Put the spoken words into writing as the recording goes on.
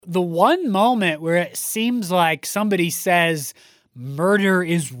the one moment where it seems like somebody says murder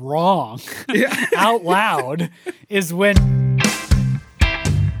is wrong out loud is when...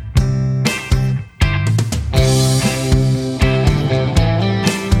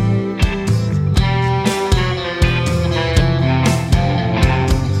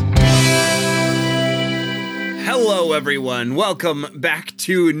 Hello, everyone. Welcome back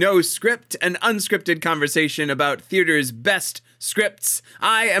to No Script, an unscripted conversation about theater's best scripts.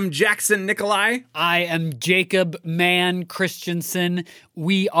 I am Jackson Nikolai. I am Jacob Mann Christensen.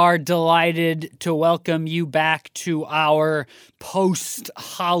 We are delighted to welcome you back to our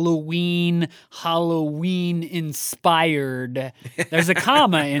post-Halloween, Halloween-inspired. There's a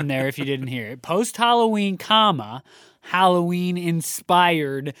comma in there if you didn't hear it. Post-Halloween, comma,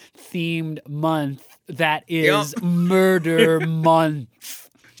 Halloween-inspired themed month. That is Murder Month.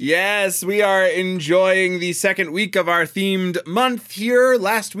 Yes, we are enjoying the second week of our themed month here.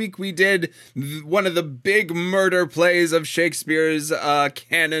 Last week we did one of the big murder plays of Shakespeare's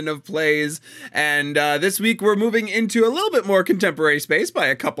canon of plays. And this week we're moving into a little bit more contemporary space by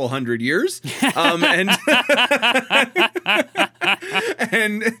a couple hundred years.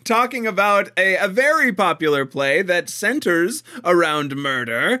 And talking about a very popular play that centers around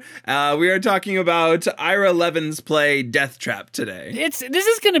murder. We are talking about Ira Levin's play Death Trap today. This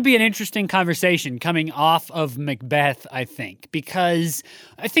is going to be an interesting conversation coming off of Macbeth, I think, because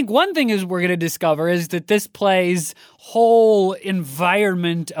I think one thing is we're going to discover is that this play's whole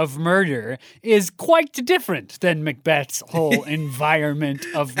environment of murder is quite different than Macbeth's whole environment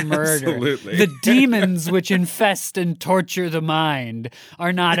of murder. Absolutely. The demons which infest and torture the mind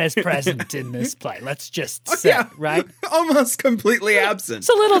are not as present in this play. Let's just say, right? Almost completely absent. It's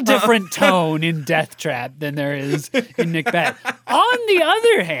a little different tone in Death Trap than there is in Macbeth. On the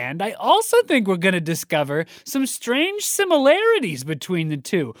other hand, I also think we're going to discover some strange similarities between the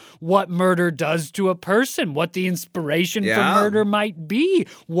two. What murder does to a person, what the inspiration for murder might be,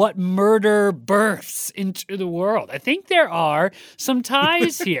 what murder births into the world. I think there are some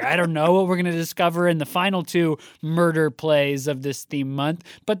ties here. I don't know what we're going to discover in the final two murder plays of this theme month,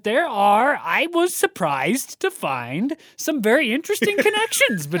 but I was surprised to find some very interesting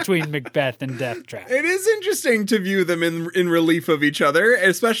connections between Macbeth and Death Trap. It is interesting to view them in relief of each other,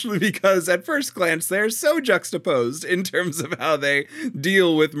 especially because at first glance they're so juxtaposed in terms of how they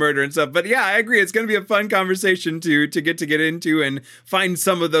deal with murder and stuff. But yeah, I agree. It's going to be a fun conversation to get into and find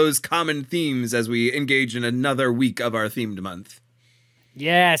some of those common themes as we engage in another week of our themed month.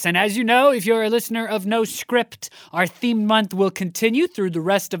 Yes, and as you know, if you're a listener of No Script, our themed month will continue through the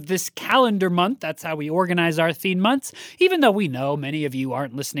rest of this calendar month. That's how we organize our themed months. Even though we know many of you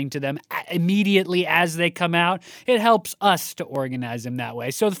aren't listening to them immediately as they come out, it helps us to organize them that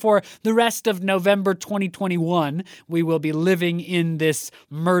way. So for the rest of November 2021, we will be living in this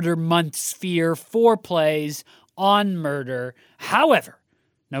murder month sphere, 4 plays on murder. However,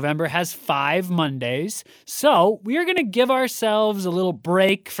 November has 5 Mondays, so we are going to give ourselves a little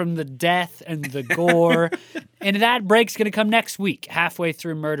break from the death and the gore, and that break's going to come next week, halfway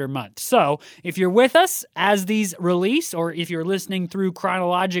through Murder Month. So if you're with us as these release, or if you're listening through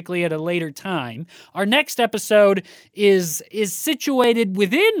chronologically at a later time, our next episode is situated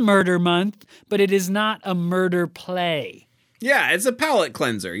within Murder Month, but it is not a murder play. Yeah, it's a palate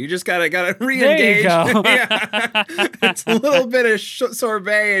cleanser. You just gotta re-engage. There you go. Yeah. It's a little bit of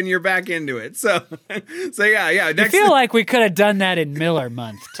sorbet and you're back into it. So yeah. I feel like we could have done that in Miller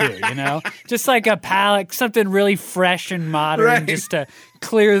Month too, you know? Just like a palate, something really fresh and modern, just to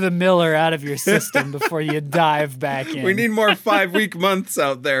clear the Miller out of your system before you dive back in. We need more 5-week months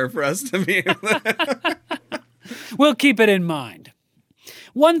out there for us to be able to... We'll keep it in mind.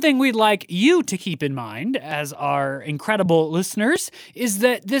 One thing we'd like you to keep in mind as our incredible listeners is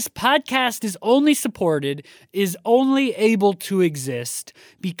that this podcast is only able to exist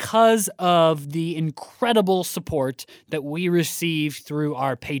because of the incredible support that we receive through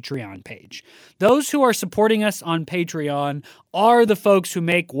our Patreon page. Those who are supporting us on Patreon are the folks who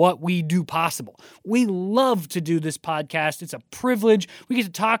make what we do possible. We love to do this podcast. It's a privilege. We get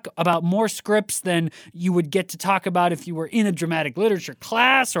to talk about more scripts than you would get to talk about if you were in a dramatic literature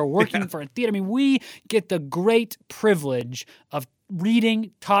class or working for a theater. I mean, we get the great privilege of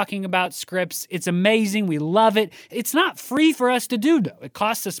reading, talking about scripts. It's amazing. We love it. It's not free for us to do, though. It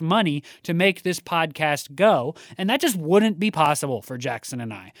costs us money to make this podcast go, and that just wouldn't be possible for Jackson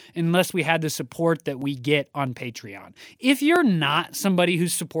and I unless we had the support that we get on Patreon. If you're not somebody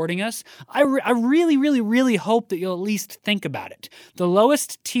who's supporting us, I really, really, really hope that you'll at least think about it. The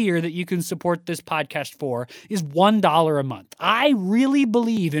lowest tier that you can support this podcast for is $1 a month. I really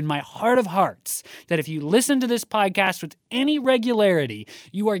believe in my heart of hearts that if you listen to this podcast with any regularity, popularity,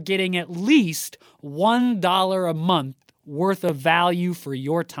 you are getting at least $1 a month worth of value for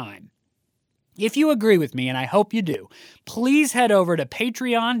your time. If you agree with me, and I hope you do, please head over to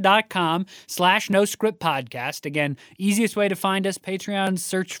patreon.com/NoScriptPodcast. Again, easiest way to find us, Patreon's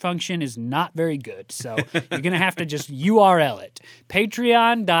search function is not very good, so you're going to have to just URL it.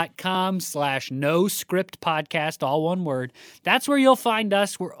 Patreon.com/NoScriptPodcast, all one word. That's where you'll find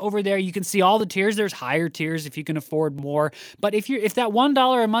us. We're over there. You can see all the tiers. There's higher tiers if you can afford more. But if that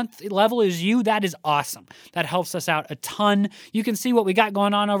 $1 a month level is you, that is awesome. That helps us out a ton. You can see what we got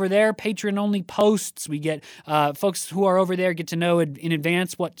going on over there. Patreon-only posts. We get folks who are over there get to know in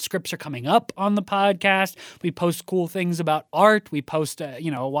advance what scripts are coming up on the podcast. We post cool things about art. We post, a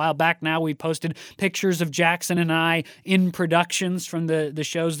while back now, we posted pictures of Jackson and I in productions from the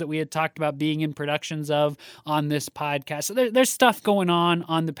shows that we had talked about being in productions of on this podcast. So there's stuff going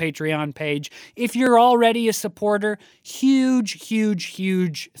on the Patreon page. If you're already a supporter, huge, huge,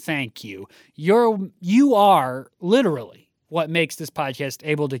 huge thank you. You are literally what makes this podcast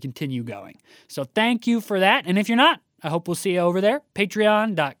able to continue going. So thank you for that. And if you're not, I hope we'll see you over there.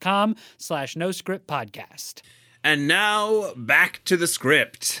 Patreon.com/NoScriptPodcast. And now back to the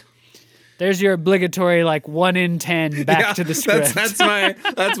script. There's your obligatory 1 in 10 back to the script. That's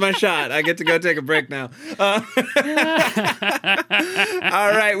my shot. I get to go take a break now. All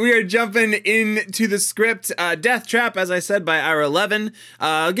right, we are jumping into the script. Death Trap, as I said, by Ira Levin.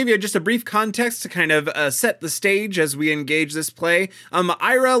 I'll give you just a brief context to kind of set the stage as we engage this play.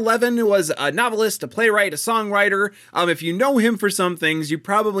 Ira Levin was a novelist, a playwright, a songwriter. If you know him for some things, you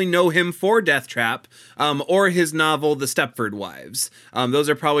probably know him for Death Trap or his novel, The Stepford Wives. Those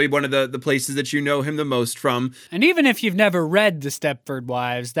are probably one of the places that you know him the most from. And even if you've never read The Stepford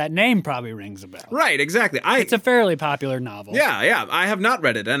Wives, that name probably rings a bell. Right, exactly. It's a fairly popular novel. Yeah. I have not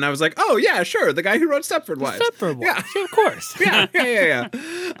read it, and I was like, oh, yeah, sure, the guy who wrote Stepford Wives. Stepford Wives, yeah, of course. Yeah.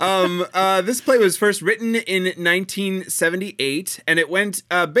 This play was first written in 1978, and it went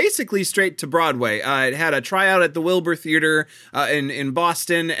basically straight to Broadway. It had a tryout at the Wilbur Theater in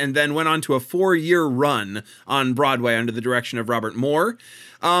Boston, and then went on to a 4-year run on Broadway under the direction of Robert Moore.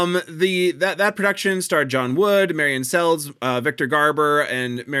 That production starred John Wood, Marion Seldes, Victor Garber,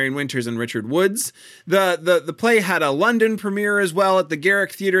 and Marion Winters and Richard Woods. The play had a London premiere as well at the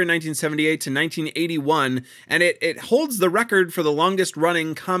Garrick Theatre in 1978 to 1981, and it holds the record for the longest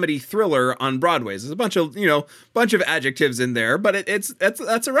running comedy thriller on Broadway. There's a bunch of adjectives in there, but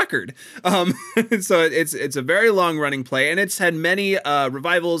that's a record. So it's a very long running play, and it's had many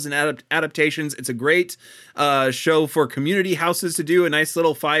revivals and adaptations. It's a great show for community houses to do, a nice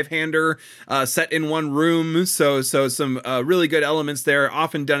little 5-hander set in one room. So some really good elements there,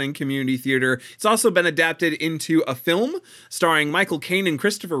 often done in community theater. It's also been adapted into a film starring Michael Caine and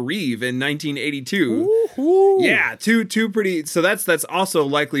Christopher Reeve in 1982. Ooh. Yeah, two pretty. So that's also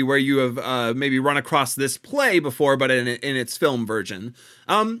likely where you have maybe run across this play before, but in its film version.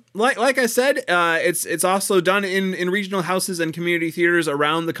 Like I said, it's also done in regional houses and community theaters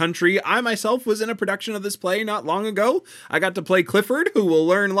around the country. I myself was in a production of this play not long ago. I got to play Clifford, who we'll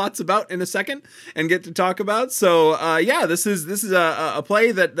learn lots about in a second and get to talk about. So this is a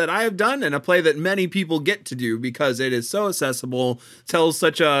play that I have done, and a play that many people get to do because it is so accessible, tells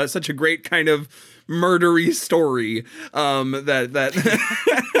such a great kind of murdery story that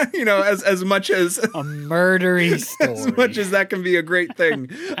as much as a murdery story, as much as that can be a great thing.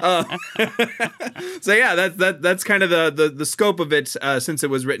 So yeah, that's kind of the scope of it since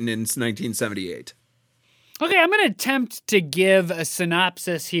it was written in 1978. Okay, I'm going to attempt to give a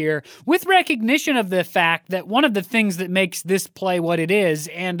synopsis here with recognition of the fact that one of the things that makes this play what it is,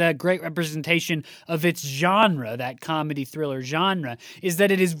 and a great representation of its genre, that comedy thriller genre, is that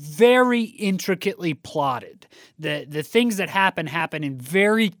it is very intricately plotted. The things that happen in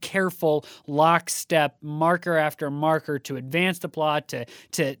very careful lockstep, marker after marker, to advance the plot, to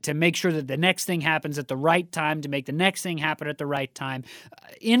make sure that the next thing happens at the right time, to make the next thing happen at the right time.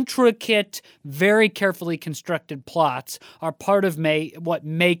 Intricate, very carefully constructed plots are part of what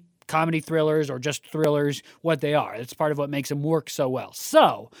make comedy thrillers, or just thrillers, what they are. It's part of what makes them work so well.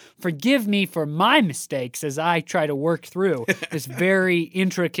 So, forgive me for my mistakes as I try to work through this very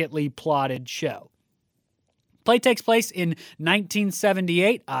intricately plotted show. Play takes place in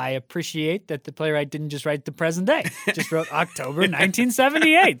 1978. I appreciate that the playwright didn't just write the present day. Just wrote October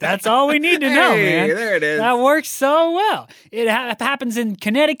 1978. That's all we need to know, man. There it is. That works so well. It happens in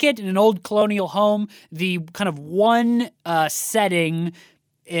Connecticut in an old colonial home. The kind of one setting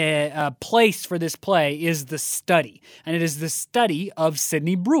place for this play is the study, and it is the study of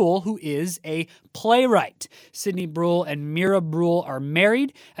Sidney Bruhl, who is a playwright. Sidney Bruhl and Mira Bruhl are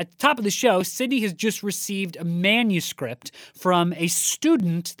married. At the top of the show, Sidney has just received a manuscript from a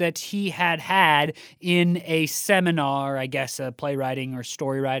student that he had in a seminar, I guess a playwriting or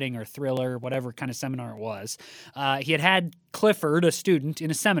story writing or thriller, whatever kind of seminar it was. He had Clifford, a student,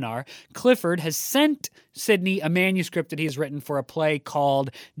 in a seminar. Clifford has sent Sidney a manuscript that he has written for a play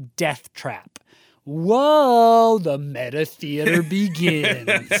called Death Trap. Whoa, the meta theater begins.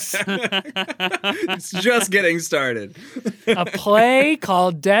 It's just getting started. A play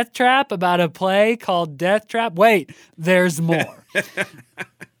called Death Trap about a play called Death Trap. Wait, there's more.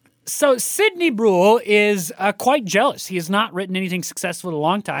 So Sidney Bruhl is quite jealous. He has not written anything successful in a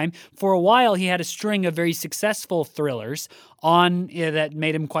long time. For a while, he had a string of very successful thrillers that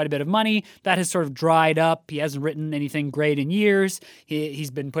made him quite a bit of money. That has sort of dried up. He hasn't written anything great in years.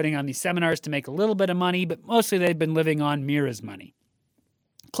 He's been putting on these seminars to make a little bit of money, but mostly they've been living on Mira's money.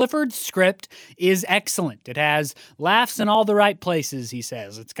 Clifford's script is excellent. It has laughs in all the right places, he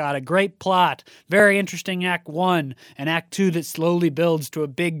says. It's got a great plot, very interesting Act 1, and Act 2 that slowly builds to a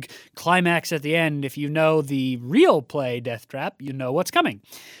big climax at the end. If you know the real play, Death Trap, you know what's coming.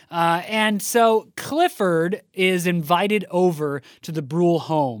 And so Clifford is invited over to the Bruhl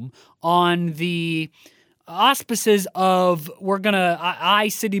home on the auspices of I,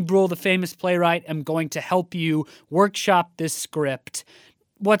 Sidney Bruhl, the famous playwright, am going to help you workshop this script.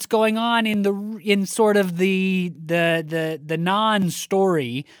 What's going on in sort of the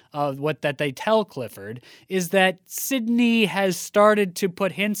non-story of what that they tell Clifford is that Sidney has started to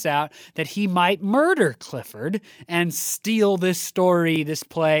put hints out that he might murder Clifford and steal this story, this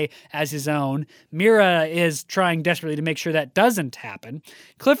play, as his own. Mira is trying desperately to make sure that doesn't happen.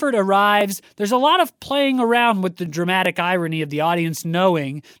 Clifford arrives. There's a lot of playing around with the dramatic irony of the audience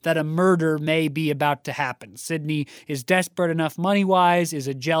knowing that a murder may be about to happen. Sidney is desperate enough money-wise, is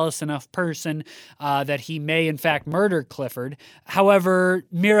a jealous enough person that he may in fact murder Clifford. However,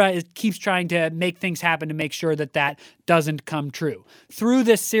 Mira keeps trying to make things happen to make sure that that doesn't come true. Through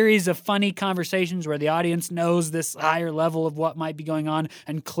this series of funny conversations where the audience knows this higher level of what might be going on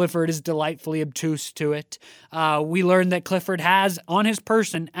and Clifford is delightfully obtuse to it, we learn that Clifford has on his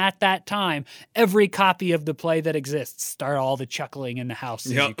person at that time every copy of the play that exists. Start all the chuckling in the house,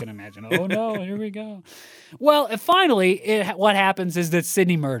 as you can imagine. Oh no, here we go. Well, finally, what happens is that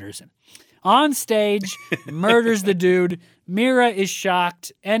Sidney murders him. On stage, murders the dude. Mira is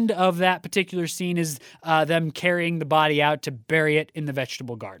shocked. End of that particular scene is them carrying the body out to bury it in the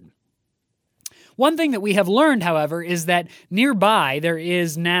vegetable garden. One thing that we have learned, however, is that nearby there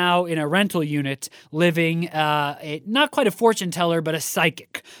is now in a rental unit living not quite a fortune teller, but a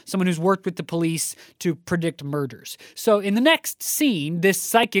psychic, someone who's worked with the police to predict murders. So in the next scene, this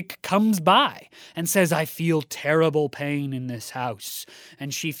psychic comes by and says, "I feel terrible pain in this house."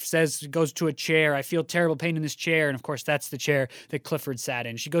 And she goes to a chair, "I feel terrible pain in this chair." And of course, that's the chair that Clifford sat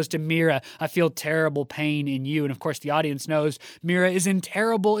in. She goes to Mira, "I feel terrible pain in you." And of course, the audience knows Mira is in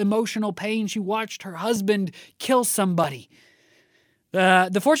terrible emotional pain. She watched her husband kill somebody.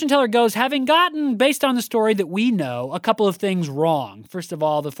 The fortune teller goes, having gotten, based on the story that we know, a couple of things wrong. First of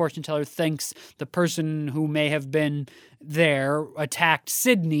all, the fortune teller thinks the person who may have been there attacked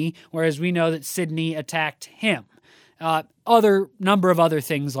Sidney, whereas we know that Sidney attacked him. Number of other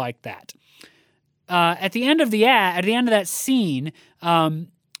things like that. At the end of that scene,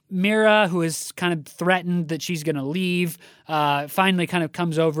 Mira, who is kind of threatened that she's going to leave, finally kind of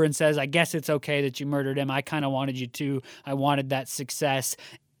comes over and says, "I guess it's okay that you murdered him. I kind of wanted you to. I wanted that success."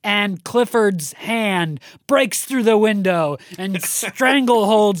 And Clifford's hand breaks through the window and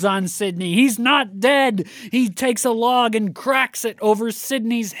strangleholds on Sidney. He's not dead. He takes a log and cracks it over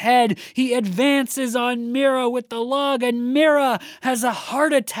Sidney's head. He advances on Mira with the log, and Mira has a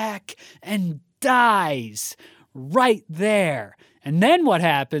heart attack and dies right there. And then what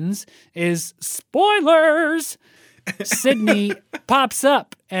happens is, spoilers, Sidney pops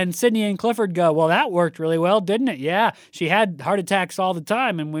up, and Sidney and Clifford go, "Well, that worked really well, didn't it? Yeah, she had heart attacks all the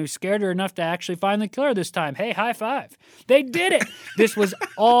time, and we scared her enough to actually finally kill her this time. Hey, high five." They did it. This was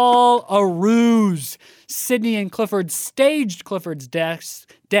all a ruse. Sidney and Clifford staged Clifford's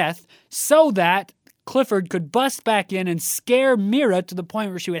death so that Clifford could bust back in and scare Mira to the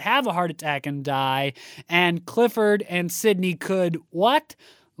point where she would have a heart attack and die, and Clifford and Sidney could, what?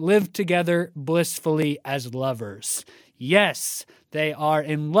 Live together blissfully as lovers. Yes, they are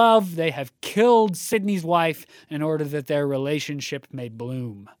in love. They have killed Sidney's wife in order that their relationship may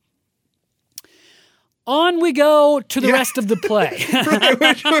bloom. On we go to the rest of the play.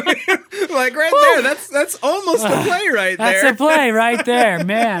 Like right there, that's almost a play right there. That's a play right there.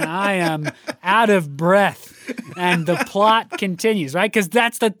 Man, I am out of breath. And the plot continues, right? Because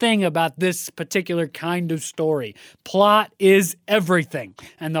that's the thing about this particular kind of story. Plot is everything,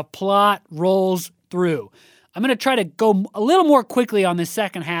 and the plot rolls through. I'm going to try to go a little more quickly on the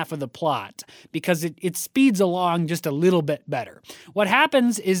second half of the plot because it speeds along just a little bit better. What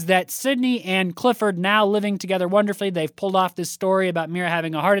happens is that Sidney and Clifford, now living together wonderfully, they've pulled off this story about Mira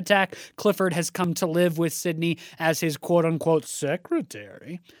having a heart attack. Clifford has come to live with Sidney as his quote-unquote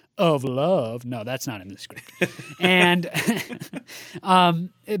secretary of love. No, that's not in the script. And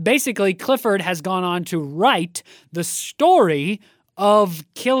basically, Clifford has gone on to write the story of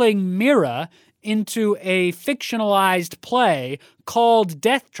killing Mira into a fictionalized play called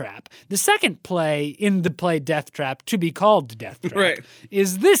Death Trap. The second play in the play Death Trap, to be called Death Trap,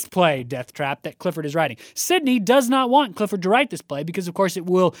 is this play, Death Trap, that Clifford is writing. Sidney does not want Clifford to write this play because, of course, it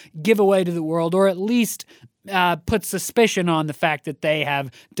will give away to the world, or at least put suspicion on the fact that they have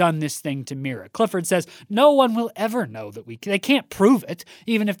done this thing to Mira. Clifford says no one will ever know that they can't prove it,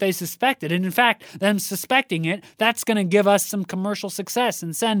 even if they suspect it. And in fact, them suspecting it, that's going to give us some commercial success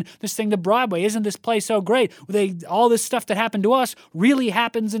and send this thing to Broadway. Isn't this play so great? All this stuff that happened to us really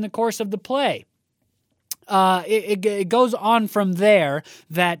happens in the course of the play. It goes on from there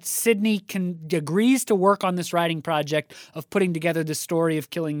that Sidney agrees to work on this writing project of putting together the story of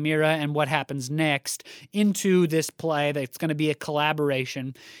killing Mira and what happens next into this play that's going to be a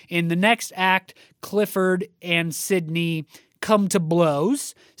collaboration. In the next act, Clifford and Sidney come to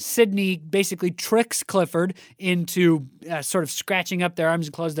blows. Sidney basically tricks Clifford into sort of scratching up their arms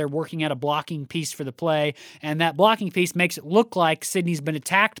and clothes. They're working out a blocking piece for the play, and that blocking piece makes it look like Sidney's been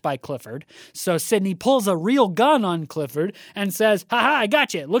attacked by Clifford. So Sidney pulls a real gun on Clifford and says, "Ha-ha, I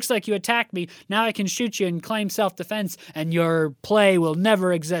got you. It looks like you attacked me. Now I can shoot you and claim self-defense, and your play will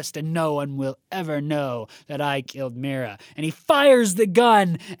never exist, and no one will ever know that I killed Mira." And he fires the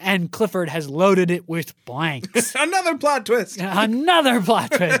gun, and Clifford has loaded it with blanks. Another plot twist. Another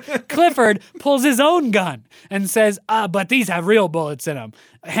plot twist. Clifford pulls his own gun and says, but these have real bullets in them.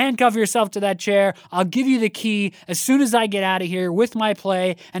 Handcuff yourself to that chair. I'll give you the key as soon as I get out of here with my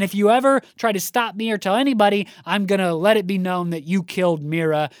play. And if you ever try to stop me or tell anybody, I'm going to let it be known that you killed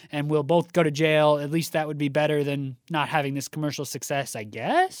Mira and we'll both go to jail. At least that would be better than not having this commercial success, I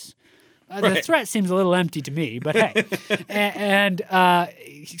guess. The threat seems a little empty to me, but hey. and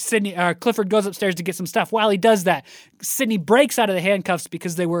Clifford goes upstairs to get some stuff. While he does that, Sidney breaks out of the handcuffs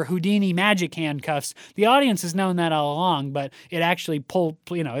because they were Houdini magic handcuffs. The audience has known that all along, but it actually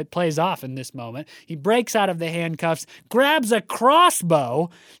it plays off in this moment. He breaks out of the handcuffs, grabs a crossbow,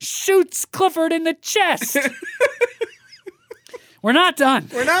 shoots Clifford in the chest. We're not done.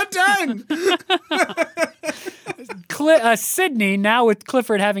 We're not done. Sidney, now with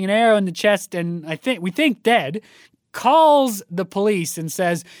Clifford having an arrow in the chest and we think dead, calls the police and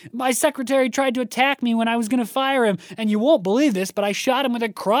says, "My secretary tried to attack me when I was going to fire him, and you won't believe this, but I shot him with a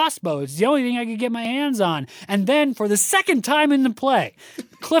crossbow. It's the only thing I could get my hands on." And then, for the second time in the play,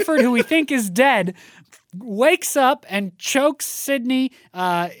 Clifford, who we think is dead, wakes up and chokes Sidney.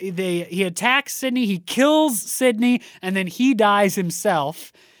 He attacks Sidney, he kills Sidney, and then he dies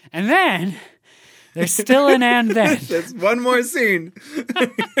himself. And then there's still an and then. There's one more scene.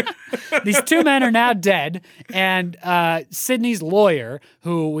 These two men are now dead, and Sidney's lawyer,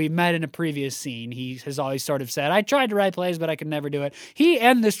 who we met in a previous scene, he has always sort of said, "I tried to write plays, but I could never do it." He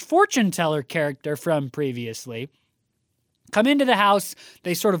and this fortune teller character from previously come into the house.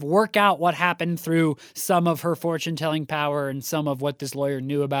 They sort of work out what happened through some of her fortune-telling power and some of what this lawyer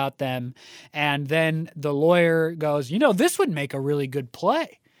knew about them. And then the lawyer goes, "This would make a really good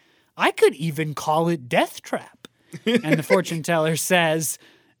play. I could even call it Death Trap." And the fortune teller says,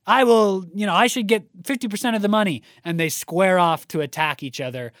 I should get 50% of the money. And they square off to attack each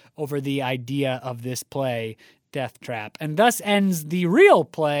other over the idea of this play, Death Trap. And thus ends the real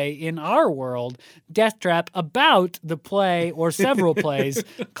play in our world, Death Trap, about the play or several plays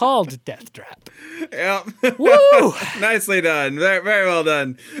called Death Trap. Yeah. Woo! Nicely done. Very, very well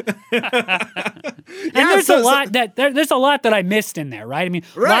done. And there's a lot that I missed in there, right? I mean,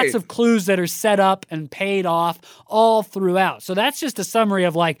 lots of clues that are set up and paid off all throughout. So that's just a summary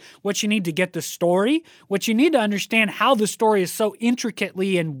of what you need to get the story, what you need to understand how the story is so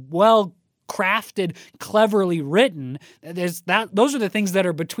intricately and well crafted, cleverly written. Those are the things that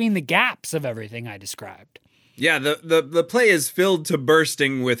are between the gaps of everything I described. Yeah, the play is filled to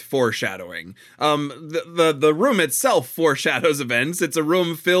bursting with foreshadowing. The room itself foreshadows events. It's a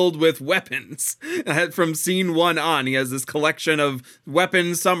room filled with weapons. From scene 1 on, he has this collection of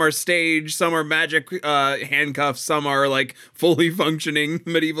weapons. Some are staged, some are magic handcuffs, some are like fully functioning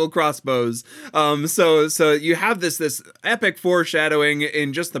medieval crossbows. So you have this epic foreshadowing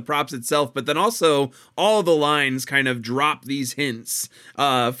in just the props itself, but then also all the lines kind of drop these hints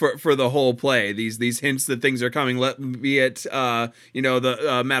for the whole play. These hints that things are coming, be it the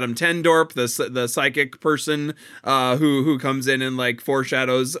Madame Tendorp, the psychic person who comes in and like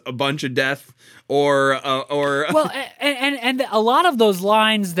foreshadows a bunch of death, or well, and a lot of those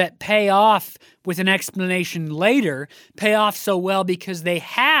lines that pay off with an explanation later pay off so well because they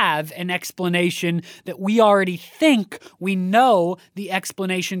have an explanation that we already think we know the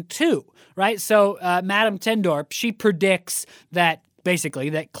explanation to, right? So Madame Tendorp, she predicts that basically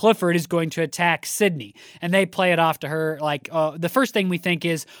that Clifford is going to attack Sydney, and they play it off to her like the first thing we think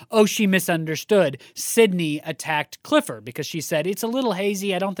is, oh, she misunderstood. Sydney attacked Clifford because she said, it's a little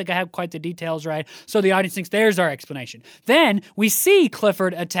hazy, I don't think I have quite the details right. So the audience thinks there's our explanation. Then we see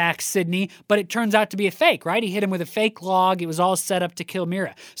Clifford attack Sydney, but it turns out to be a fake, right? He hit him with a fake log. It was all set up to kill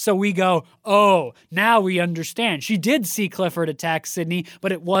Mira. So we go, oh, now we understand. She did see Clifford attack Sydney,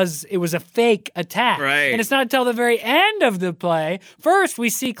 but it was a fake attack. Right. And it's not until the very end of the play. First, we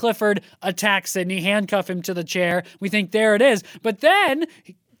see Clifford attack Sydney, handcuff him to the chair. We think there it is. But then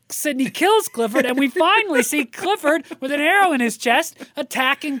Sydney kills Clifford, and we finally see Clifford with an arrow in his chest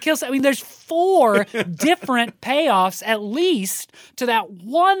attack and kill. I mean, there's 4 different payoffs at least to that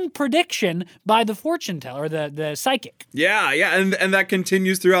one prediction by the fortune teller, the psychic. Yeah, and that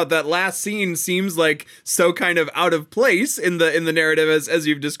continues throughout. That last scene seems like so kind of out of place in the narrative as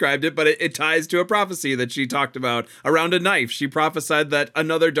you've described it, but it ties to a prophecy that she talked about around a knife. She prophesied that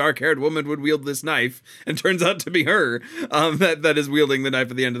another dark-haired woman would wield this knife, and turns out to be her that is wielding the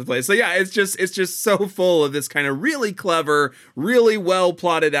knife at the end of the play. So yeah, it's just so full of this kind of really clever, really well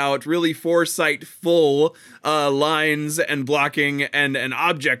plotted out, really foresight-full lines and blocking and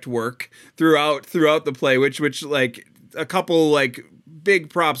object work throughout the play, which like a couple like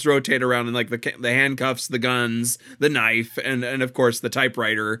big props rotate around in like the handcuffs, the guns, the knife, and of course the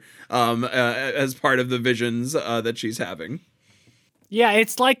typewriter as part of the visions that she's having. Yeah,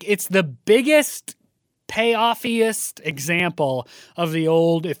 it's the biggest payoffiest example of the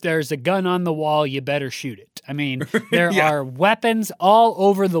old, if there's a gun on the wall, you better shoot it. I mean, there are weapons all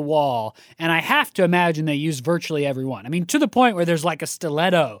over the wall, and I have to imagine they use virtually every one. I mean, to the point where there's like a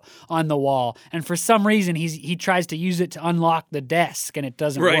stiletto on the wall, and for some reason he tries to use it to unlock the desk, and it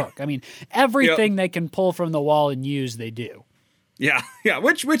doesn't work. I mean, everything they can pull from the wall and use, they do. Yeah,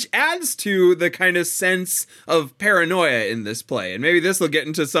 which adds to the kind of sense of paranoia in this play, and maybe this will get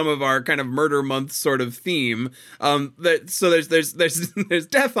into some of our kind of murder month sort of theme. So there's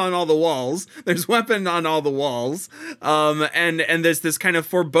death on all the walls, there's weapon on all the walls, and there's this kind of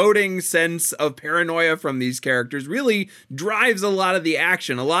foreboding sense of paranoia from these characters. Really drives a lot of the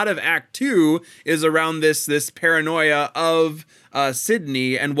action. A lot of Act 2 is around this paranoia of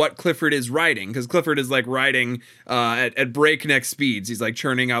Sydney and what Clifford is writing, because Clifford is like writing at breakneck speeds. He's like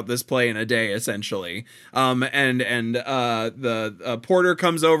churning out this play in a day, essentially. The porter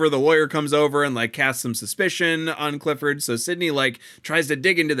comes over, the lawyer comes over and like casts some suspicion on Clifford. So Sydney like tries to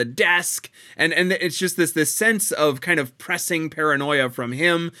dig into the desk, and it's just this sense of kind of pressing paranoia from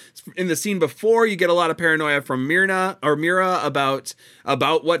him. In the scene before, you get a lot of paranoia from Mira about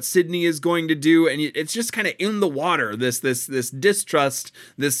what Sydney is going to do, and it's just kind of in the water. This distrust,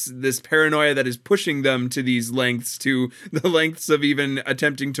 this paranoia that is pushing them to these lengths, to the lengths of even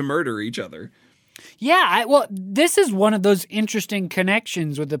attempting to murder each other. Yeah, well, this is one of those interesting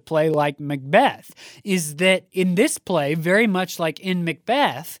connections with a play like Macbeth, is that in this play, very much like in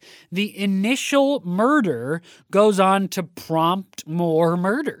Macbeth, the initial murder goes on to prompt more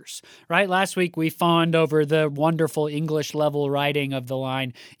murders, right? Last week we fawned over the wonderful English level writing of the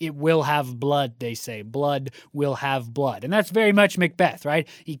line, "It will have blood," they say. Blood will have blood. And that's very much Macbeth, right?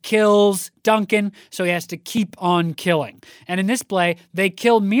 He kills Duncan, so he has to keep on killing. And in this play, they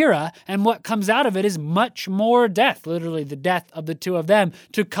kill Mira, and what comes out of it is much more death, literally the death of the two of them,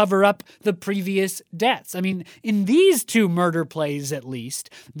 to cover up the previous deaths. I mean, in these two murder plays, at least,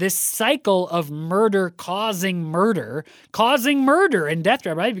 this cycle of murder causing murder and death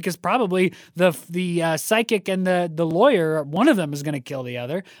trap, right? Because probably the psychic and the lawyer, one of them is going to kill the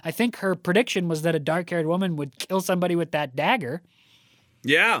other. I think her prediction was that a dark-haired woman would kill somebody with that dagger.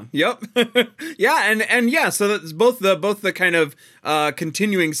 Yeah. Yep. Yeah. And yeah. So that's both the kind of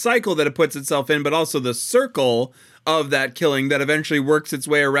continuing cycle that it puts itself in, but also the circle of that killing that eventually works its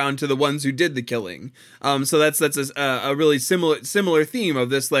way around to the ones who did the killing. So that's a really similar theme of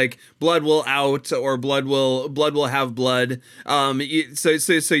this, like, blood will out, or blood will have blood. So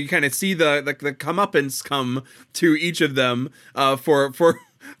you kind of see the comeuppance come to each of them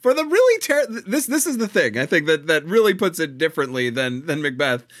for the really this is the thing I think that really puts it differently than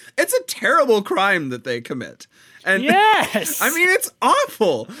Macbeth. It's a terrible crime that they commit. And yes, I mean, it's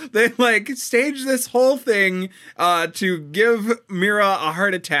awful. They like stage this whole thing to give Mira a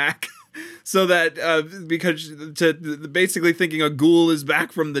heart attack. So that because to basically thinking a ghoul is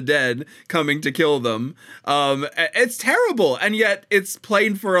back from the dead coming to kill them. It's terrible, and yet it's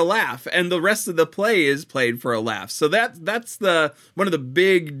played for a laugh, and the rest of the play is played for a laugh. So that's the one of the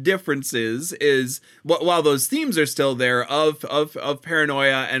big differences is while those themes are still there of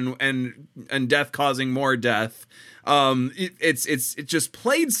paranoia and death causing more death. It's just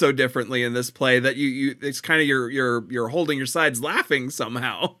played so differently in this play that you it's kind of you're holding your sides laughing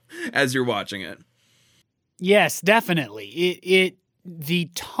somehow as you're watching it. Yes, definitely. The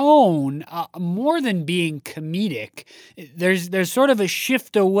tone, more than being comedic, there's sort of a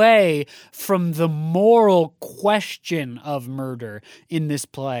shift away from the moral question of murder in this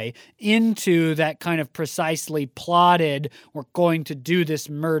play into that kind of precisely plotted, we're going to do this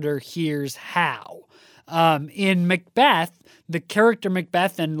murder, here's how. In Macbeth, the character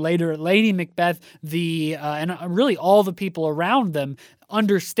Macbeth and later Lady Macbeth, and really all the people around them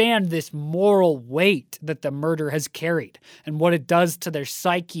understand this moral weight that the murder has carried and what it does to their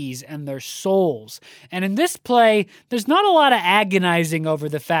psyches and their souls. And in this play, there's not a lot of agonizing over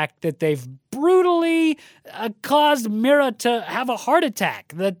the fact that they've brutally caused Mira to have a heart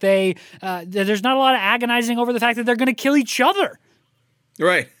attack, that there's not a lot of agonizing over the fact that they're going to kill each other.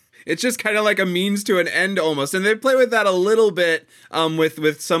 Right. It's just kind of like a means to an end almost. And they play with that a little bit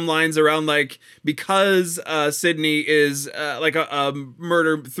with some lines around, like, because Sidney is like a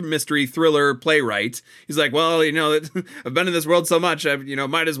murder mystery thriller playwright. He's like, well, I've been in this world so much,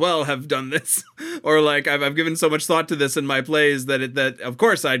 might as well have done this. Or like, I've given so much thought to this in my plays that of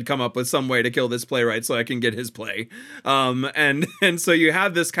course I'd come up with some way to kill this playwright so I can get his play. And so you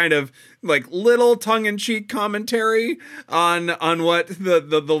have this kind of like little tongue-in-cheek commentary on what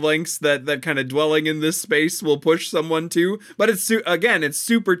the lengths that kind of dwelling in this space will push someone to, but it's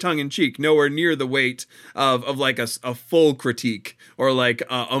super tongue-in-cheek, nowhere near the weight of like a full critique or like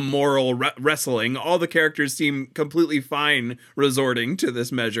a moral wrestling. All the characters seem completely fine resorting to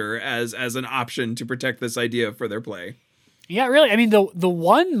this measure as an option to protect this idea for their play. Yeah, really. I mean, the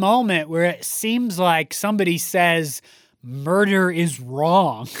one moment where it seems like somebody says murder is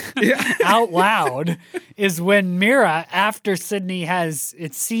wrong out loud is when Mira, after Sidney has,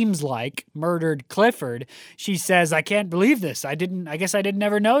 it seems like, murdered Clifford, she says, I can't believe this. I guess I didn't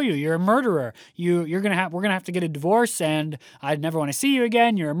ever know you. You're a murderer. We're going to have to get a divorce and I'd never want to see you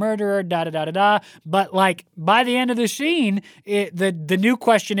again. You're a murderer, da da da da da. But like by the end of the scene, the new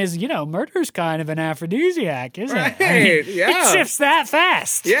question is, murder's kind of an aphrodisiac, isn't it? I mean, it shifts that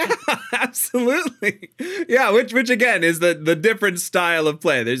fast. Yeah, absolutely. Yeah, which again is the different style of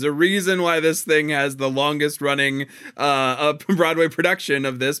play. There's a reason why this thing has the longest running Broadway production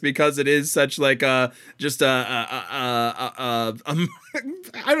of this, because it is such like I don't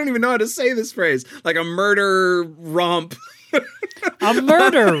even know how to say this phrase, like a murder romp. A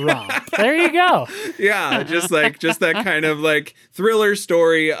murder romp. There you go. Yeah, just that kind of like thriller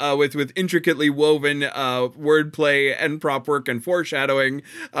story with intricately woven wordplay and prop work and foreshadowing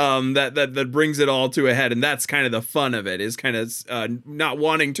that brings it all to a head. And that's kind of the fun of it, is kind of not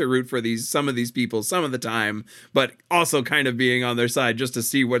wanting to root for some of these people some of the time, but also kind of being on their side just to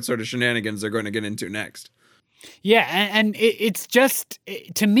see what sort of shenanigans they're going to get into next. Yeah, and it's just,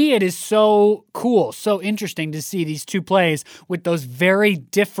 to me, it is so cool, so interesting to see these two plays with those very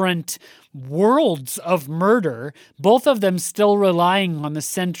different worlds of murder, both of them still relying on the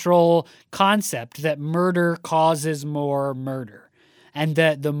central concept that murder causes more murder. And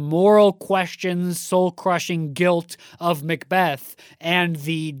that the moral questions, soul-crushing guilt of Macbeth and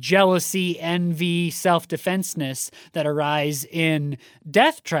the jealousy, envy, self-defenseness that arise in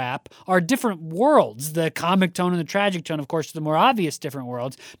Death Trap are different worlds. The comic tone and the tragic tone, of course, are the more obvious different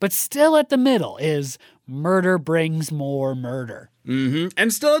worlds, but still at the middle is murder brings more murder. Mm-hmm.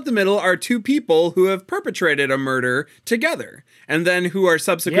 And still at the middle are two people who have perpetrated a murder together, and then who are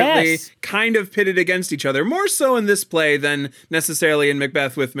subsequently kind of pitted against each other, more so in this play than necessarily in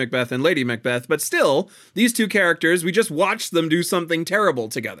Macbeth with Macbeth and Lady Macbeth. But still, these two characters, we just watched them do something terrible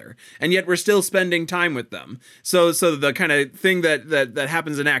together, and yet we're still spending time with them. So the kind of thing that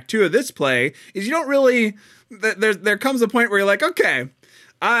happens in Act 2 of this play is you don't really, there comes a point where you're like, okay,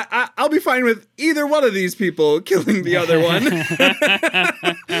 I'll be fine with either one of these people killing the other one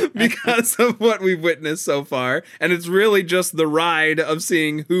because of what we've witnessed so far. And it's really just the ride of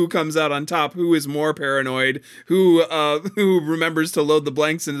seeing who comes out on top, who is more paranoid, who remembers to load the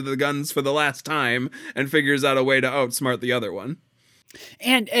blanks into the guns for the last time and figures out a way to outsmart the other one.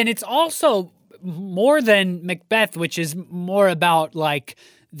 And it's also more than Macbeth, which is more about like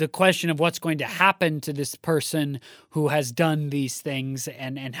the question of what's going to happen to this person who has done these things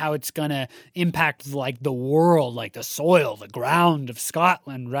and how it's going to impact like the world, like the soil, the ground of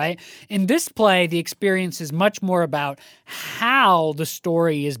Scotland, right? In this play, the experience is much more about how the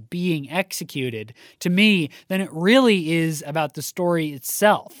story is being executed to me than it really is about the story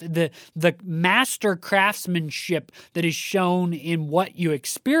itself. The master craftsmanship that is shown in what you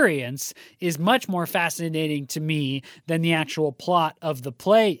experience is much more fascinating to me than the actual plot of the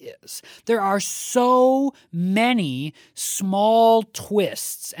play is. There are so many small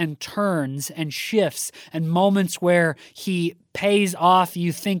twists and turns and shifts and moments where he pays off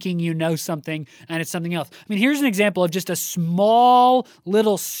you thinking you know something and it's something else. I mean, here's an example of just a small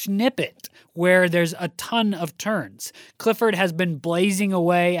little snippet where there's a ton of turns. Clifford has been blazing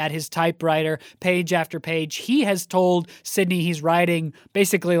away at his typewriter page after page. He has told Sidney he's writing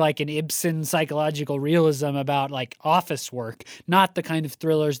basically like an Ibsen psychological realism about like office work, not the kind of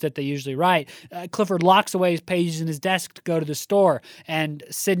thrillers that they usually write. Clifford locks away his pages in his desk to go to the store, and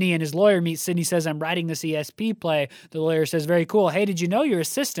Sidney and his lawyer meet. Sidney says, "I'm writing this ESP play." The lawyer says, "Very cool. Hey, did you know your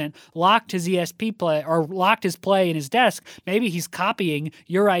assistant locked his ESP play or locked his play in his desk? Maybe he's copying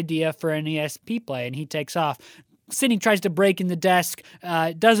your idea for an ESP play," and he takes off. Sidney tries to break in the desk,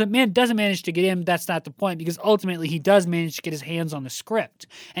 doesn't manage to get in. That's not the point, because ultimately he does manage to get his hands on the script.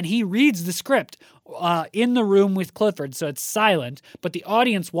 And he reads the script in the room with Clifford, so it's silent, but the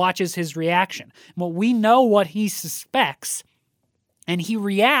audience watches his reaction. Well, we know what he suspects, and he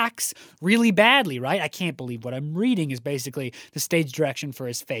reacts really badly, right? "I can't believe what I'm reading" is basically the stage direction for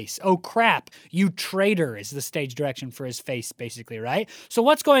his face. "Oh crap, you traitor" is the stage direction for his face, basically, right? So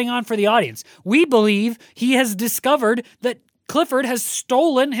what's going on for the audience? We believe he has discovered that Clifford has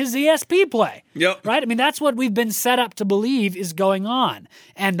stolen his ESP play. Yep. Right? I mean, that's what we've been set up to believe is going on.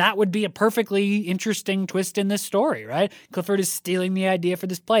 And that would be a perfectly interesting twist in this story, right? Clifford is stealing the idea for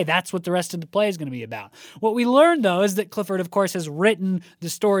this play. That's what the rest of the play is going to be about. What we learn, though, is that Clifford, of course, has written the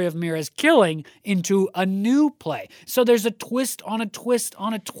story of Mira's killing into a new play. So there's a twist on a twist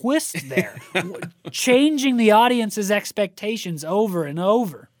on a twist there, changing the audience's expectations over and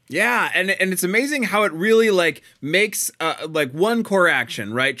over. Yeah, and it's amazing how it really like makes like one core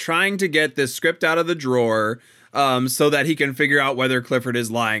action, right? Trying to get this script out of the drawer so that he can figure out whether Clifford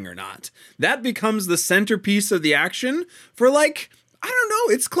is lying or not. That becomes the centerpiece of the action for like, I don't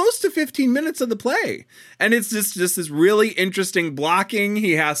know, it's close to 15 minutes of the play. And it's just this really interesting blocking.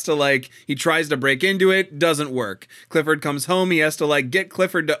 He has to he tries to break into it, doesn't work. Clifford comes home, he has to get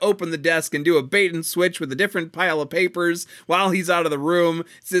Clifford to open the desk and do a bait and switch with a different pile of papers while he's out of the room.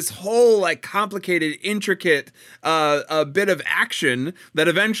 It's this whole complicated, intricate bit of action that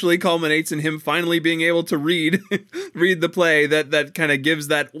eventually culminates in him finally being able to read the play that kind of gives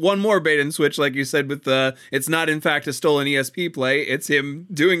that one more bait and switch, like you said, with it's not in fact a stolen ESP play. It's him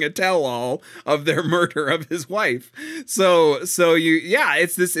doing a tell-all of their murder of his wife. So it's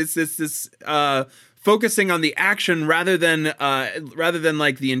this focusing on the action rather than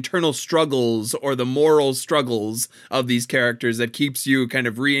like the internal struggles or the moral struggles of these characters that keeps you kind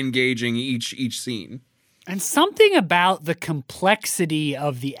of re-engaging each scene. And something about the complexity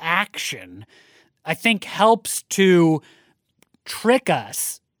of the action, I think, helps to trick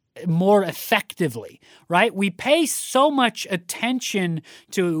us more effectively, right? We pay so much attention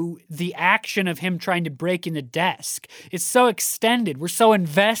to the action of him trying to break in the desk. It's so extended. We're so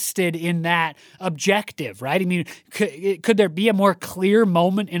invested in that objective, right? I mean, could there be a more clear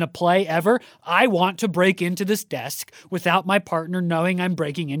moment in a play ever? I want to break into this desk without my partner knowing I'm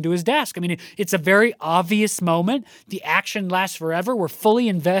breaking into his desk. I mean, it's a very obvious moment. The action lasts forever. We're fully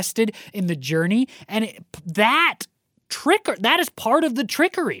invested in the journey, and that is part of the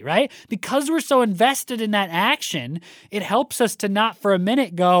trickery, right? Because we're so invested in that action, it helps us to not for a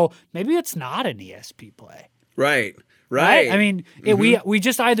minute go, maybe it's not an ESP play. Right. I mean, we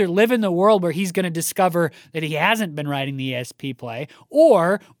just either live in the world where he's going to discover that he hasn't been writing the ESP play,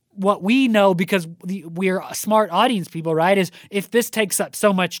 or what we know, because we're smart audience people, right, is if this takes up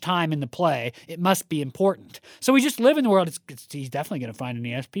so much time in the play, it must be important. So we just live in the world. He's definitely going to find an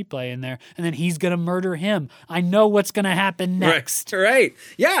ESP play in there, and then he's going to murder him. I know what's going to happen next. Right.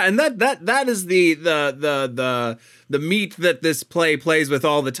 Yeah, and that is the meat that this play plays with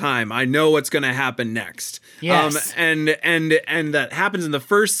all the time. I know what's going to happen next. Yes. And that happens in the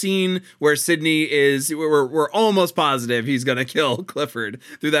first scene where Sidney we're almost positive he's going to kill Clifford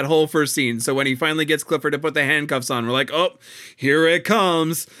through that whole first scene. So when he finally gets Clifford to put the handcuffs on, we're like, oh, here it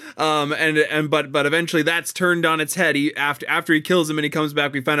comes. But eventually that's turned on its head. After he kills him and he comes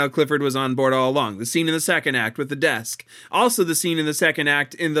back, we find out Clifford was on board all along. The scene in the second act with the desk. Also, the scene in the second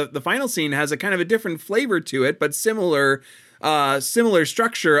act in the final scene has a kind of a different flavor to it, but similar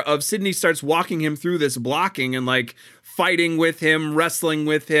structure of Sidney starts walking him through this blocking and like fighting with him, wrestling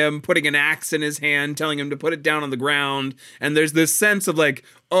with him, putting an axe in his hand, telling him to put it down on the ground. And there's this sense of like,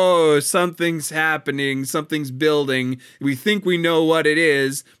 oh, something's happening, something's building. We think we know what it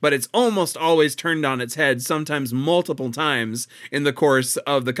is, but it's almost always turned on its head, sometimes multiple times in the course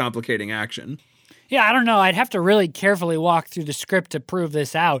of the complicating action. Yeah, I don't know. I'd have to really carefully walk through the script to prove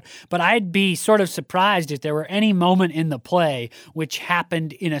this out, but I'd be sort of surprised if there were any moment in the play which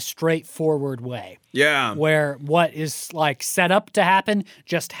happened in a straightforward way. Yeah. Where what is like set up to happen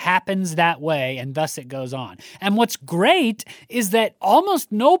just happens that way, and thus it goes on. And what's great is that almost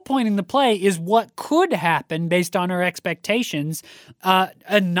no point in the play is what could happen based on our expectations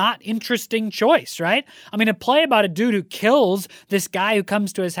a not interesting choice, right? I mean, a play about a dude who kills this guy who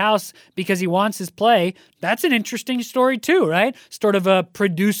comes to his house because he wants his play, that's an interesting story too, right? Sort of a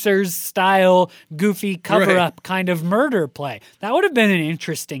producer's style, goofy cover-up kind of murder play. That would have been an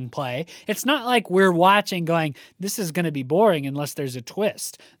interesting play. It's not like we're watching going, this is going to be boring unless there's a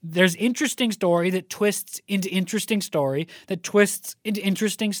twist. There's interesting story that twists into interesting story, that twists into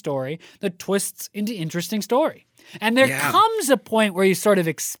interesting story, that twists into interesting story. And there comes a point where you sort of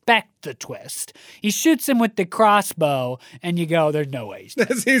expect the twist. He shoots him with the crossbow, and you go, there's no way he's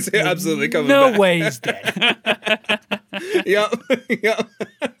dead. He's absolutely coming back. No way he's dead. Yep.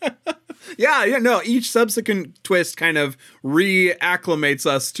 Yeah, no, each subsequent twist kind of reacclimates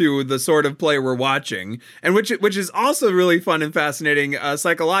us to the sort of play we're watching, and which is also really fun and fascinating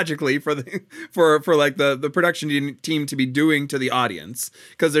psychologically for the production team to be doing to the audience,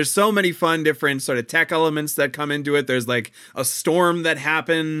 because there's so many fun different sort of tech elements that come into it. There's like a storm that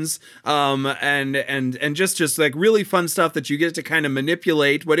happens, and just like really fun stuff that you get to kind of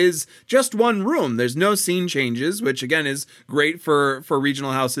manipulate what is just one room. There's no scene changes, which again is great for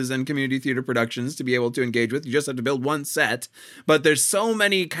regional houses and community theater productions to be able to engage with. You just have to build one set, but there's so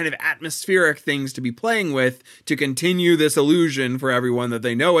many kind of atmospheric things to be playing with to continue this illusion for everyone that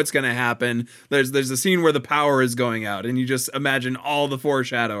they know what's going to happen. There's a scene where the power is going out, and you just imagine all the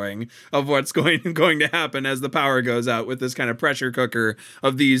foreshadowing of what's going to happen as the power goes out, with this kind of pressure cooker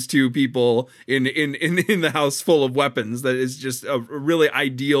of these two people in the house full of weapons. That is just a really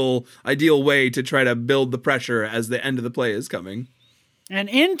ideal way to try to build the pressure as the end of the play is coming. And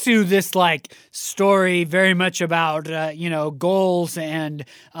into this like story very much about, goals and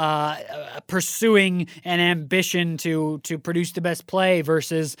pursuing an ambition to produce the best play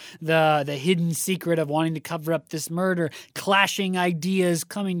versus the hidden secret of wanting to cover up this murder, clashing ideas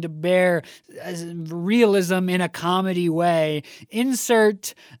coming to bear, realism in a comedy way.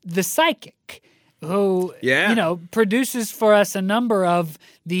 Insert the psychic, who, produces for us a number of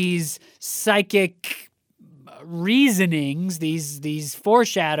these psychic reasonings, these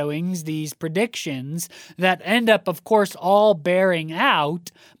foreshadowings, these predictions that end up, of course, all bearing out,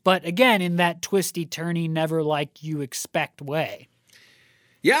 but again, in that twisty-turny, never like you expect way.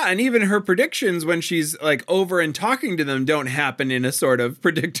 Yeah, and even her predictions when she's like over and talking to them don't happen in a sort of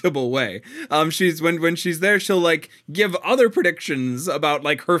predictable way. She's when she's there, she'll like give other predictions about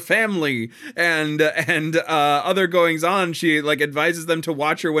like her family and other goings on. She like advises them to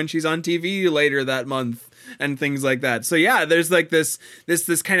watch her when she's on TV later that month and things like that. So yeah, there's like this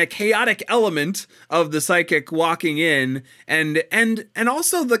kind of chaotic element of the psychic walking in, and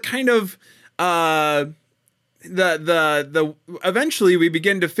also the kind of the eventually we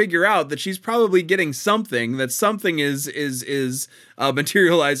begin to figure out that she's probably getting something, that something is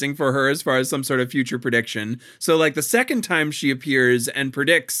materializing for her as far as some sort of future prediction. So like the second time she appears and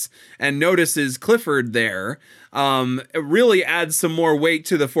predicts and notices Clifford there, it really adds some more weight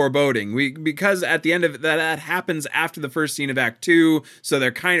to the foreboding. Because at the end of that happens after the first scene of Act 2,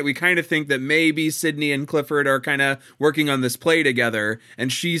 so we kind of think that maybe Sidney and Clifford are kind of working on this play together,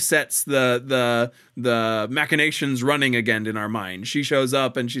 and she sets the machinations running again in our mind. She shows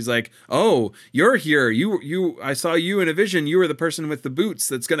up and she's like, "Oh, you're here. I saw you in a vision. You were the person with the boots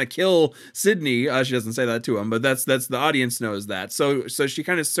that's gonna kill Sydney." She doesn't say that to him, but that's the audience knows that. So she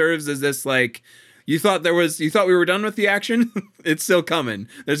kind of serves as this like, you thought we were done with the action? It's still coming.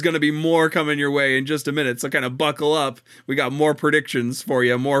 There's going to be more coming your way in just a minute. So kind of buckle up. We got more predictions for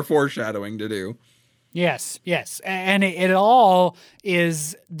you, more foreshadowing to do. Yes. And it all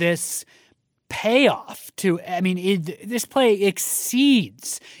is this payoff to, this play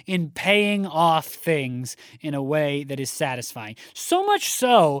exceeds in paying off things in a way that is satisfying. So much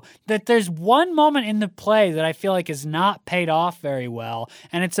so that there's one moment in the play that I feel like is not paid off very well,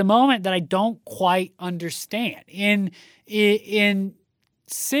 and it's a moment that I don't quite understand. In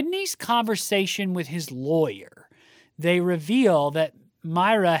Sidney's conversation with his lawyer, they reveal that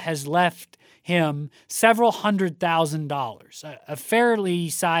Myra has left him several $100,000, a fairly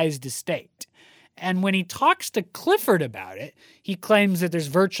sized estate. And when he talks to Clifford about it, he claims that there's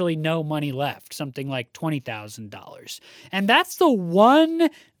virtually no money left, something like $20,000. And that's the one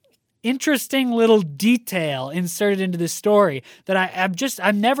interesting little detail inserted into the story that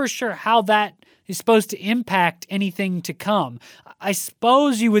I'm never sure how that is supposed to impact anything to come. I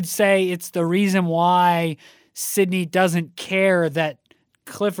suppose you would say it's the reason why Sidney doesn't care that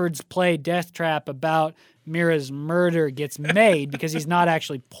Clifford's play Death Trap about Mira's murder gets made because he's not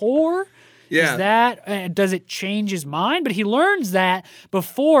actually poor. Yeah. Is that, does it change his mind? But he learns that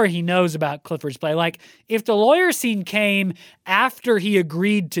before he knows about Clifford's play. Like, if the lawyer scene came after he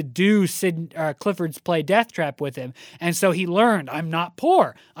agreed to do Clifford's play Death Trap with him, and so he learned, I'm not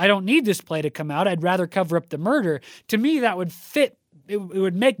poor. I don't need this play to come out. I'd rather cover up the murder. To me, that would fit. It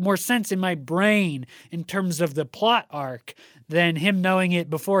would make more sense in my brain in terms of the plot arc than him knowing it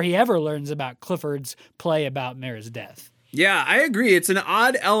before he ever learns about Clifford's play about Mira's death. Yeah, I agree. It's an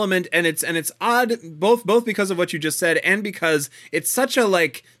odd element, and it's odd both because of what you just said and because it's such a,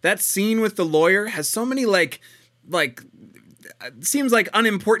 like, that scene with the lawyer has so many like seems like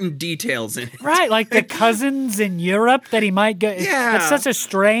unimportant details in it. Right, like the cousins in Europe that he might get. Yeah. That's such a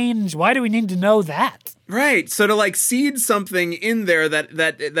strange, why do we need to know that? Right. So to like seed something in there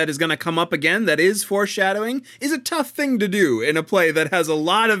that is going to come up again, that is foreshadowing, is a tough thing to do in a play that has a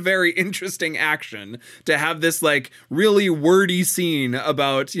lot of very interesting action. To have this like really wordy scene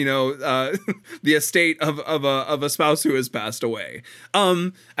about, the estate of a spouse who has passed away.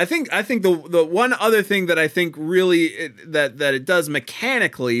 I think the one other thing that I think really that it does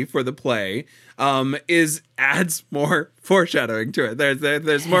mechanically for the play is adds more foreshadowing to it.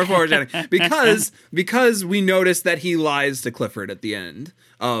 There's more foreshadowing because we notice that he lies to Clifford at the end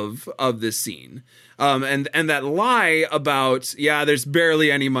of this scene. And that lie about, there's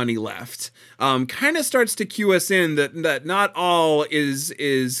barely any money left, kind of starts to cue us in that not all is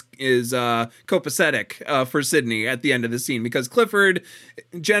copacetic for Sidney at the end of the scene, because Clifford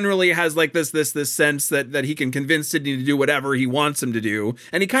generally has like this sense that he can convince Sidney to do whatever he wants him to do,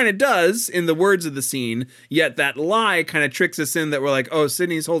 and he kind of does in the words of the scene. Yet that lie kind of tricks us in that we're like, oh,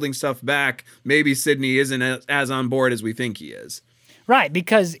 Sidney's holding stuff back. Maybe Sidney isn't as on board as we think he is. Right,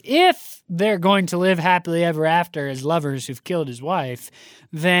 because if they're going to live happily ever after as lovers who've killed his wife,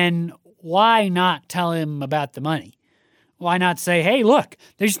 then why not tell him about the money? Why not say, hey, look,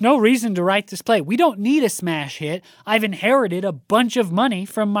 there's no reason to write this play. We don't need a smash hit. I've inherited a bunch of money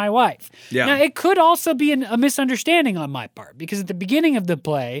from my wife. Yeah. Now, it could also be a misunderstanding on my part, because at the beginning of the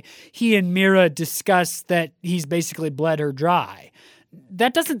play, he and Mira discuss that he's basically bled her dry.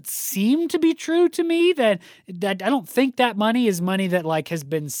 That doesn't seem to be true to me. That I don't think that money is money that like has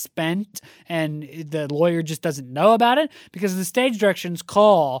been spent and the lawyer just doesn't know about it, because the stage directions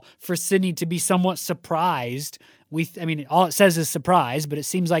call for Sidney to be somewhat surprised. All it says is surprise, but it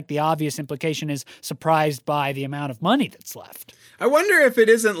seems like the obvious implication is surprised by the amount of money that's left. I wonder if it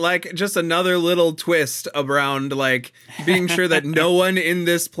isn't like just another little twist around like being sure that no one in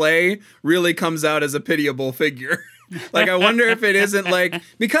this play really comes out as a pitiable figure. Like, I wonder if it isn't like,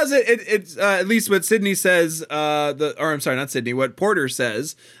 because it's at least what Sidney says, what Porter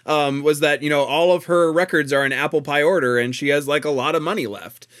says, was that, all of her records are in apple pie order and she has like a lot of money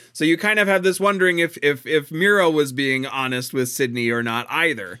left. So you kind of have this wondering if Mira was being honest with Sidney or not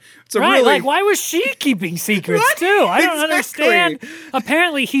either. So right, really, like, why was she keeping secrets too? I don't understand.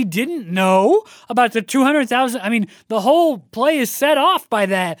 Apparently he didn't know about the 200,000. I mean, the whole play is set off by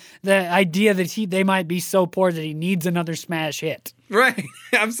the idea that they might be so poor that he needs needs another smash hit. Right.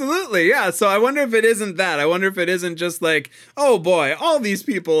 Absolutely. Yeah. So I wonder if it isn't that. I wonder if it isn't just like, oh boy, all these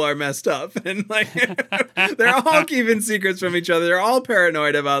people are messed up and like they're all keeping secrets from each other. They're all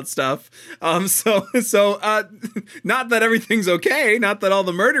paranoid about stuff. So not that everything's okay, not that all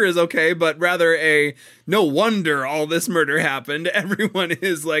the murder is okay, but rather no wonder all this murder happened. Everyone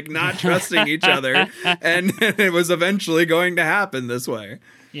is like not trusting each other, and it was eventually going to happen this way.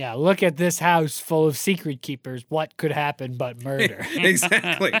 Yeah, look at this house full of secret keepers. What could happen but murder?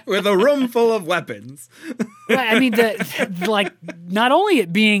 Exactly, with a room full of weapons. Right, I mean, like not only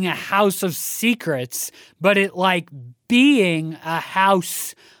it being a house of secrets, but it like being a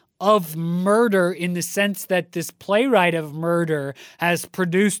house of murder in the sense that this playwright of murder has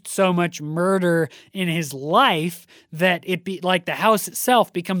produced so much murder in his life that it be like the house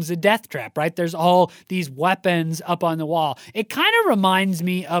itself becomes a death trap, right? There's all these weapons up on the wall. It kind of reminds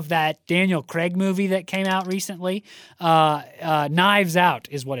me of that Daniel Craig movie that came out recently. Knives Out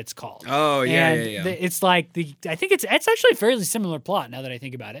is what it's called. Oh, yeah, and yeah. It's like I think it's actually a fairly similar plot now that I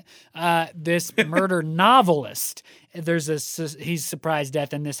think about it. This murder novelist, he's surprised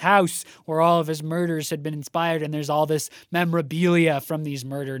death in this house where all of his murders had been inspired, and there's all this memorabilia from these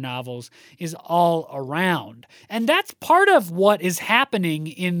murder novels is all around. And that's part of what is happening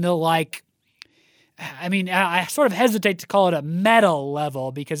in the I sort of hesitate to call it a meta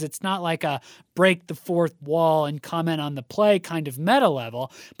level because it's not like a break the fourth wall and comment on the play kind of meta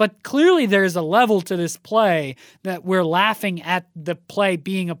level, but clearly there's a level to this play that we're laughing at the play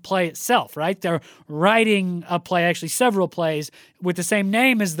being a play itself, right? They're writing a play, actually several plays, with the same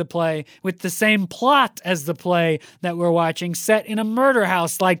name as the play, with the same plot as the play that we're watching, set in a murder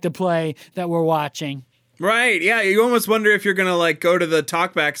house like the play that we're watching. Right, yeah, you almost wonder if you're gonna like go to the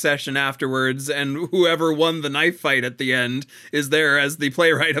talkback session afterwards and whoever won the knife fight at the end is there as the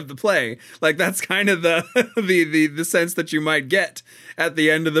playwright of the play. Like that's kind of the the sense that you might get at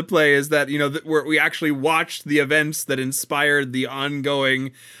the end of the play is that, you know, we actually watched the events that inspired the ongoing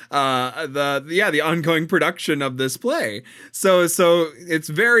the ongoing production of this play. So it's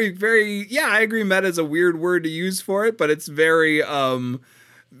very, very, yeah, I agree meta is a weird word to use for it, but it's very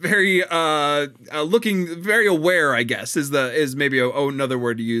looking very aware, I guess, is maybe another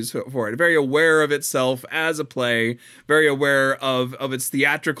word to use for it. Very aware of itself as a play, very aware of its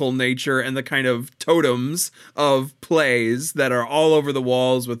theatrical nature and the kind of totems of plays that are all over the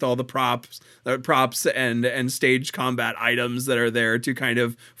walls with all the props and stage combat items that are there to kind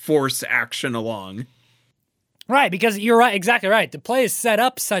of force action along. Right, because you're right, exactly right. The play is set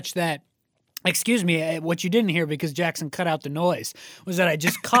up such that, excuse me, what you didn't hear because Jackson cut out the noise was that I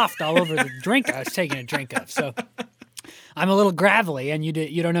just coughed all over the drink I was taking a drink of. So I'm a little gravelly, and you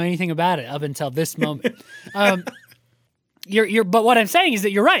don't know anything about it up until this moment. But what I'm saying is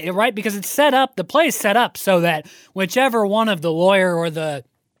that you're right? Because it's set up, the play is set up so that whichever one of the lawyer or the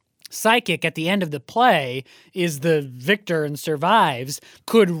psychic at the end of the play is the victor and survives,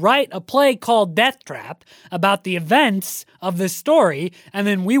 could write a play called Death Trap about the events of this story, and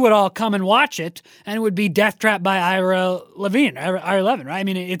then we would all come and watch it, and it would be Death Trap by Ira Levin, right? I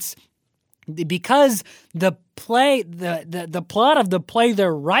mean, it's because the play, the plot of the play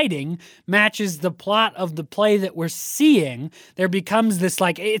they're writing matches the plot of the play that we're seeing. There becomes this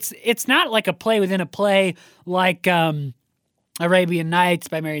like it's not like a play within a play like Arabian Nights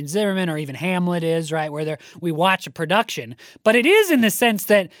by Marion Zimmerman, or even Hamlet is, right, where we watch a production. But it is in the sense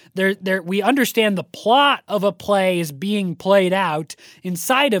that we understand the plot of a play is being played out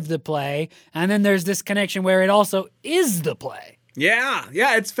inside of the play, and then there's this connection where it also is the play. Yeah,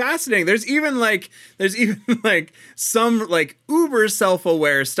 it's fascinating. There's even some like uber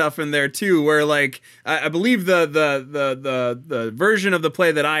self-aware stuff in there too, where like I believe the version of the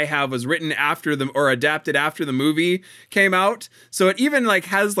play that I have was written after or adapted after the movie came out. So it even like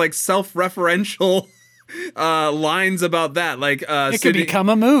has like self-referential lines about that, like it could become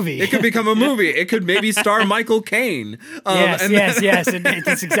a movie. It could become a movie. It could maybe star Michael Caine. Yes,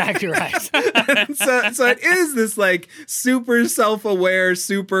 that's exactly right. so it is this like super self-aware,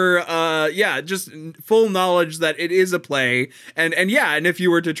 super just full knowledge that it is a play, and if you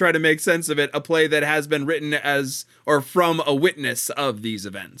were to try to make sense of it, a play that has been written as or from a witness of these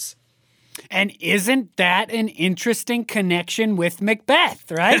events. And isn't that an interesting connection with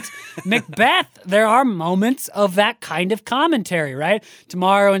Macbeth, right? Macbeth, there are moments of that kind of commentary, right?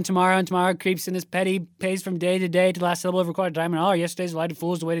 Tomorrow creeps in his petty pace from day to day to the last syllable of recorded time, and yesterday's lighted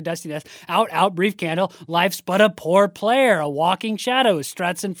fools the way to dusty death. Out, brief candle, life's but a poor player, a walking shadow,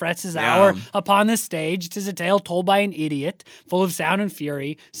 struts and frets his hour upon the stage. 'Tis a tale told by an idiot, full of sound and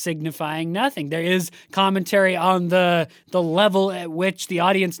fury, signifying nothing. There is commentary on the level at which the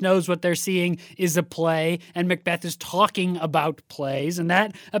audience knows what they're seeing seeing is a play, and Macbeth is talking about plays, and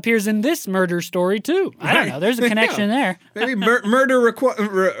that appears in this murder story too. I don't know. There's a connection there. Maybe murder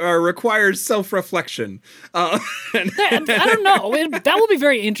requires self-reflection. I don't know. That will be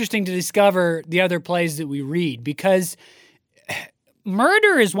very interesting to discover the other plays that we read, because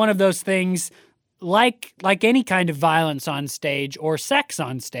murder is one of those things, like any kind of violence on stage or sex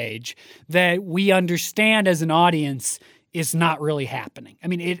on stage, that we understand as an audience is not really happening. I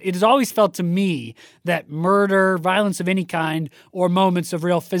mean, it has always felt to me that murder, violence of any kind, or moments of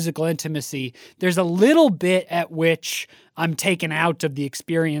real physical intimacy, there's a little bit at which I'm taken out of the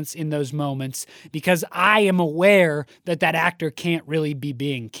experience in those moments, because I am aware that that actor can't really be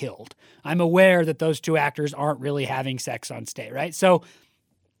being killed. I'm aware that those two actors aren't really having sex on stage, right? So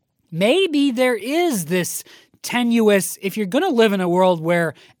maybe there is this tenuous, if you're going to live in a world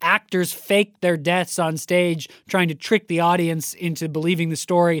where actors fake their deaths on stage, trying to trick the audience into believing the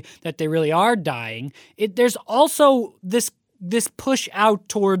story that they really are dying, there's also this push out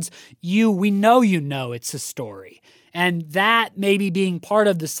towards we know it's a story. And that maybe being part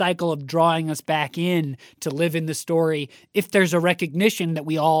of the cycle of drawing us back in to live in the story, if there's a recognition that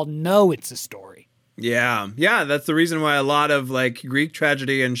we all know it's a story. Yeah, that's the reason why a lot of like Greek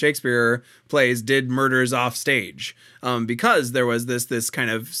tragedy and Shakespeare plays did murders off stage, because there was this kind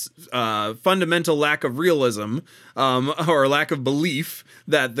of fundamental lack of realism or lack of belief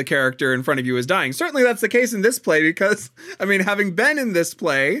that the character in front of you is dying. Certainly that's the case in this play, because I mean, having been in this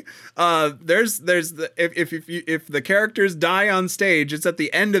play, if the characters die on stage, it's at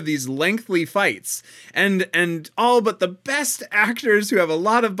the end of these lengthy fights, and all but the best actors who have a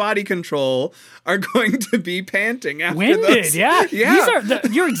lot of body control are going to be panting after winded. Those. Yeah.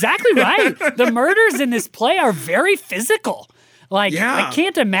 You're exactly right. The murders in this play are very physical. Like, I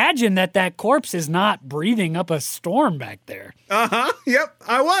can't imagine that corpse is not breathing up a storm back there. Yep,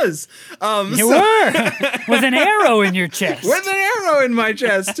 I was. You were. With an arrow in your chest. With an arrow in my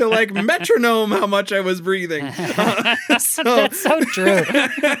chest to like metronome how much I was breathing. That's so true.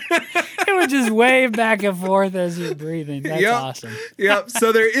 It would just wave back and forth as you're breathing. That's awesome. Yep.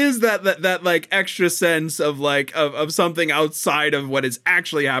 So there is that like extra sense of like of something outside of what is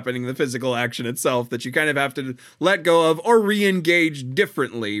actually happening, the physical action itself, that you kind of have to let go of or re-engage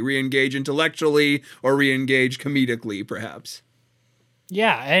differently, re-engage intellectually or re-engage comedically, perhaps.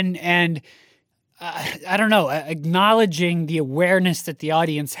 Yeah, and I don't know, acknowledging the awareness that the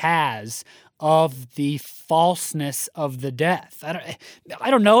audience has of the falseness of the death. I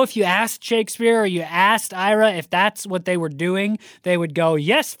don't know if you asked Shakespeare or you asked Ira if that's what they were doing, they would go,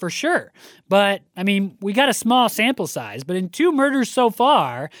 yes, for sure. But, I mean, we got a small sample size, but in 2 murders so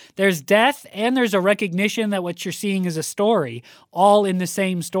far, there's death and there's a recognition that what you're seeing is a story, all in the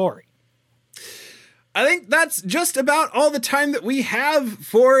same story. I think that's just about all the time that we have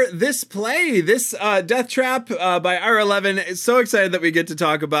for this play, this Death Trap by Ira Levin. So excited that we get to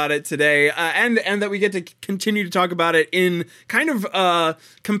talk about it today, and that we get to continue to talk about it in kind of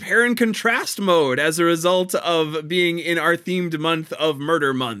compare and contrast mode as a result of being in our themed month of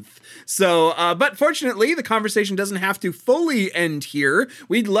Murder Month. So, but fortunately, the conversation doesn't have to fully end here.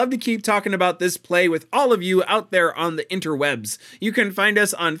 We'd love to keep talking about this play with all of you out there on the interwebs. You can find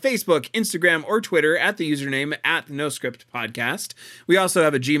us on Facebook, Instagram, or Twitter at the username @NoScriptPodcast. We also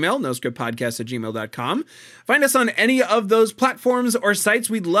have a Gmail, noscriptpodcast@gmail.com. Find us on any of those platforms or sites.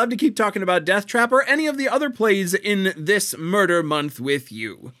 We'd love to keep talking about Death Trap or any of the other plays in this murder month with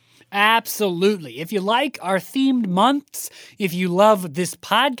you. Absolutely. If you like our themed months, if you love this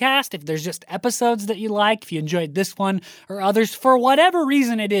podcast, if there's just episodes that you like, if you enjoyed this one or others, for whatever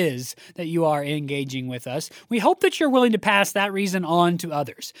reason it is that you are engaging with us, we hope that you're willing to pass that reason on to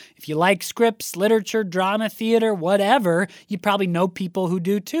others. If you like scripts, literature, drama, theater, whatever, you probably know people who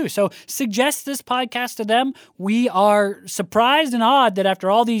do too. So suggest this podcast to them. We are surprised and awed that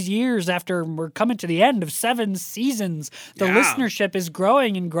after all these years, after we're coming to the end of 7 seasons, the listenership is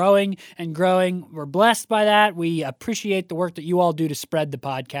growing and growing and growing. We're blessed by that. We appreciate the work that you all do to spread the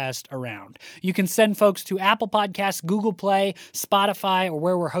podcast around. You can send folks to Apple Podcasts, Google Play, Spotify, or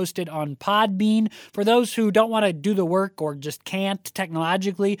where we're hosted on Podbean. For those who don't want to do the work or just can't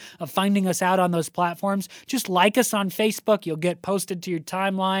technologically of finding us out on those platforms, just like us on Facebook. You'll get posted to your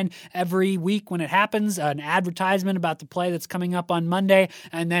timeline every week when it happens, an advertisement about the play that's coming up on Monday,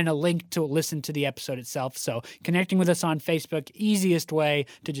 and then a link to listen to the episode itself. So connecting with us on Facebook, easiest way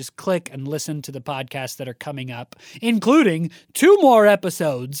to just click and listen to the podcasts that are coming up, including 2 more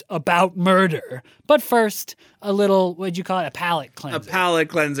episodes about murder. But first, a little, what'd you call it? A palate cleanser. A palate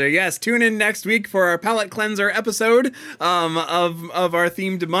cleanser. Yes, tune in next week for our palate cleanser episode of our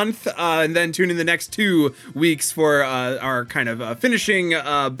themed month, and then tune in the next 2 weeks for our kind of finishing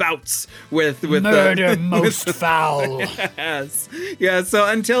bouts with murder most foul. Yes. Yeah, so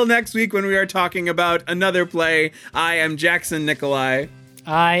until next week when we are talking about another play, I am Jackson Nikolai.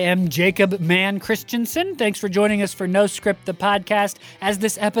 I am Jacob Mann Christensen. Thanks for joining us for No Script, the podcast. As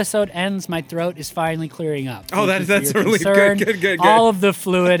this episode ends, my throat is finally clearing up. Oh, that's really good. All of the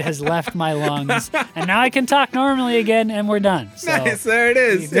fluid has left my lungs, and now I can talk normally again, and we're done. So nice, there it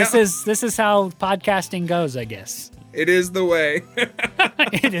is. This is how podcasting goes, I guess. It is the way.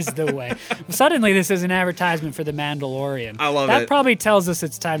 It is the way. Suddenly, this is an advertisement for The Mandalorian. I love it. That probably tells us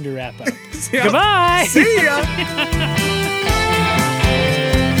it's time to wrap up. Yeah. Goodbye. See ya.